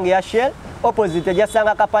gy'osanga ya Shell opposite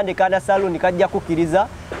ejasanga kapande kana saluni kajja kukkiriza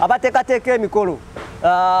abateekateeka emikolo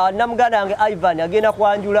namuganda wange Ivan agenda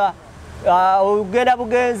kwanjula ogenda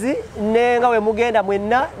bugenzi nenga we mugenda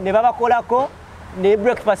mwenna ne babakolako ne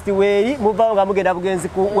breakfast weeri muvaawo nga mugenda bugenzi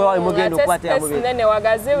wewawe mugenda okwata ya mubiri nene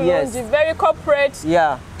wagazi bulungi very corporate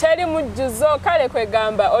teri mujjuzo kale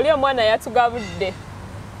kwegamba oli omwana yatugabudde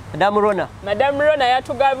Madam Rona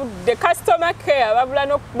yatugabudde customer care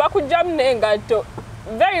babula bakujjamu n'engatto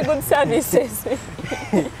very good services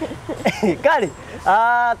kale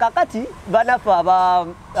kakati banafa aba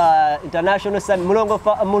international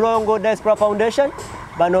mulongo diaspora foundation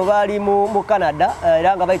bano bali mu Canada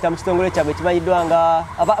era nga bayita mu kitongole kyabwe kimanyiddwa nga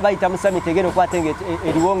bayita mu summit egenda okwatenge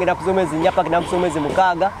eriwongera kuzomezi nyapa na musomezi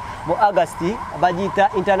mukaaga mu August bagita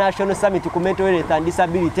international summit ku mental health and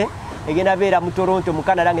disability egenda beera mu Toronto mu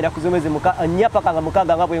Canada ngenda kuzomezi nyapa kanga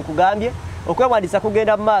mukaaga nga bwe nkugambye okwewandisa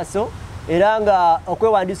kugenda mu maaso era nga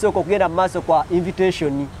okwewandisa okugenda mu maaso kwa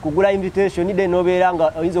invitation kugula invitation de nobeera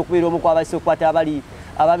nga oyinza okubeera omu kwabasi okwata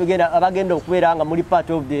abagenda okubeera nga muli part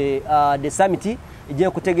of the summit ejje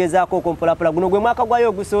kutegezaako okumpolampola guno gwe mwaka gwayo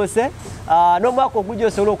ogusoose n'omwaka ogujja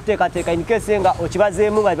osobola okuteekateeka in case nga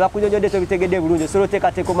okibazeemu nga bakunyonyodde tobitegedde bulungi osobola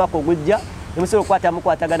oteekateeka omwaka ogujja nemusobola okukwata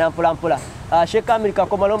mukwatagana mpolampola Sheikh America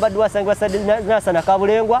Komalomba Dwasangwa Nasana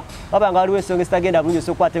Kabulengwa babanga waliwo ensonga ezitagenda bulungi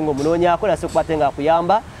osobola okukwata nga omunoonyaako nasobola okukwata nga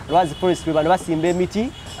akuyamba Lwazi Forestry bano basimba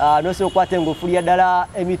emiti nosobola okukwata nga ofulya ddala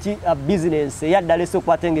emiti business eyaddala esobola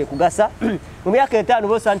okukwata nga ekugasa mu myaka 5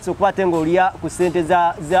 bosandise okukwata nga olya ku ssente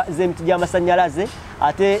z'emiti gy'amasannyalaze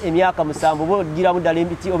ate emyaka 7 bogiramu ddala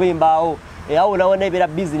emiti oba embaawo awo nawona ebeera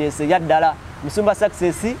business eyaddala Musumba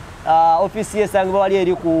Success office yesangibwa wali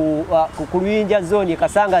eri ku Luyinja zone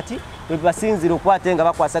Kasangati we basinzira okukwata nga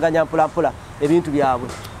bakwasaganya mpolampola ebintu byabwe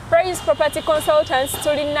Praise Property Consultants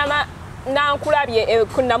tulinama nankulabye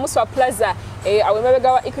ku Namuswa Plaza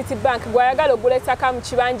awemabega wa Equity Bank gwayagala ogula ettaka mu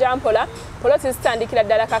kibanja mpola poloti zitandikira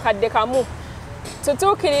ddala kakadde kamu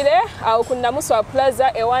tutuukirire awo ku Namuswa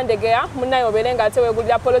Plaza ewandegeya munnayo obeerenga ate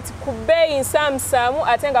weegulira poloti ku bbeeyi nsaamusaamu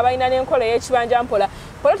ate nga balina n'enkola ey'ekibanja mpola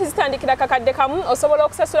poloti zitandikira kakadde kamu osobola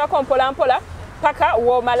okusasulako mpolampola paka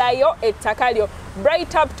woomalayo ettaka lyo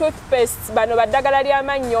Bright Up Toothpaste bano baddagala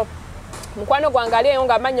ly'amannyo mukwano gwange aliyo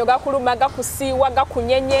nga amannyo gakuluma gakusiiwa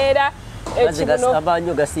gakunyenyeera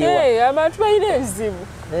abantu balina ebizibu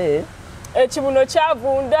ekibuno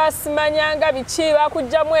kyavunda simanyanga biki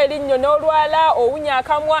bakugjamu erinnyo n'olwala owunya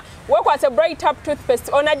akamwa wekwate Bright Up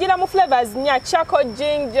Toothpaste onagira mu flavors nya charcoal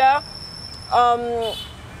ginger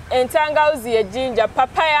entangauzi ye ginger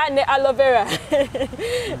papaya ne aloe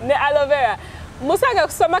vera Musaga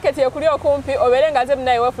ku supermarket ekuli okumpi obeerenga ate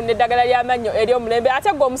munaye weefunira eddagala ly'amannyo eri omulembe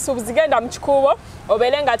ate gwe omusuubuzi genda mu kikuubo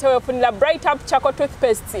obeerenga ate weefunira Bright Up Charcoal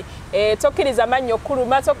Toothpaste tokkiriza amannyo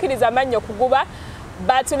kuluma tokkiriza amannyo kuguba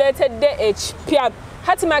batuleetedde ekipya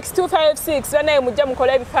Hatmax 256 banaye mujja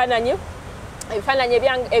mukola ebifaananyi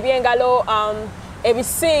eby'engalo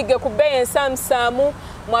ebisiige ku bbeeyi ensaamusaamu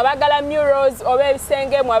mwabagala murals oba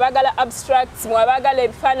ebisenge mwabagala abstracts mwabagala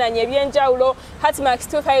ebifaananyi ebyenjawulo Hatmax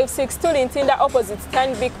 256 tuli ntinda opposite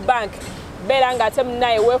Stanbic Bank beera nga ate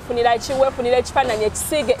munaye weefunira ekifaananyi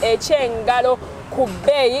ekisiige eky'engalo ku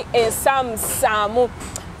bbeeyi ensaamusaamu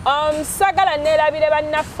sagala neerabire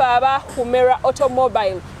bannaffe aba Humera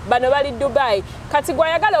Automobile bano bali Dubai kati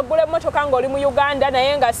gwayagala ogula emmotoka ng'oli mu Uganda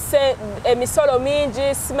naye nga emisolo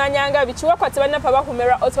mingi simanyanga bikiwa kwati bannaffe aba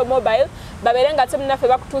Humera Automobile babeere nga ate munnaffe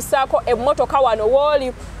bakutuusaako emmotoka wano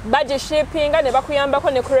wooli bagishippinga ne bakuyambako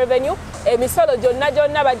ne ku revenue emisolo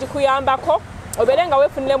gyonna bagikuyambako obeere nga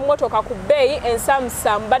weefunira emmotoka ku bbeeyi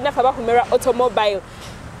ensaamusaamu bannaffe aba Humera Automobile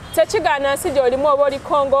tekigaana nsi gy'olimu oba oli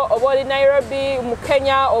Congo oba oli Nairobi mu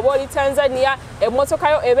Kenya oba oli Tanzania emmotoka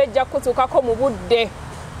yo eba ejja kutuukako mu budde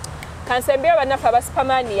kansembyeyo bannaffe aba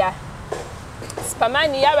Spamania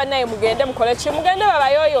bannaye mugende mukole ki mugende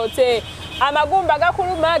babayooyoote amagumba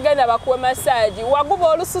gakuluma agenda bakuwe massage waguba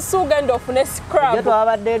olususu genda ofune scrub yeto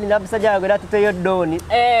abadde ni nabusajja agenda tuteyo doni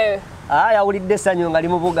yawulidde essanyu nga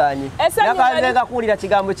limubuganye nakanzenga kuwulira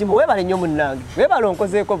kigambo kimu weebale nnyo munnange weebale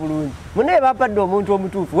onkozeeko bulungi munnaye bampadde omuntu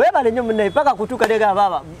omutuufu weebale nnyo munnaye paka kutuuka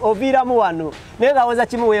negababa oviiramu wano naye ngawoza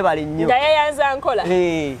kimu weebale nnyo nga yeyanza nkola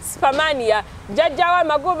Supermania jjajjawo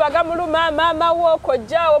amagumba gamuluma maama wo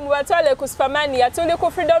kojjaawo mubatwale ku Supermania tuli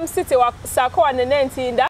ku Freedom City saako wanene ntinda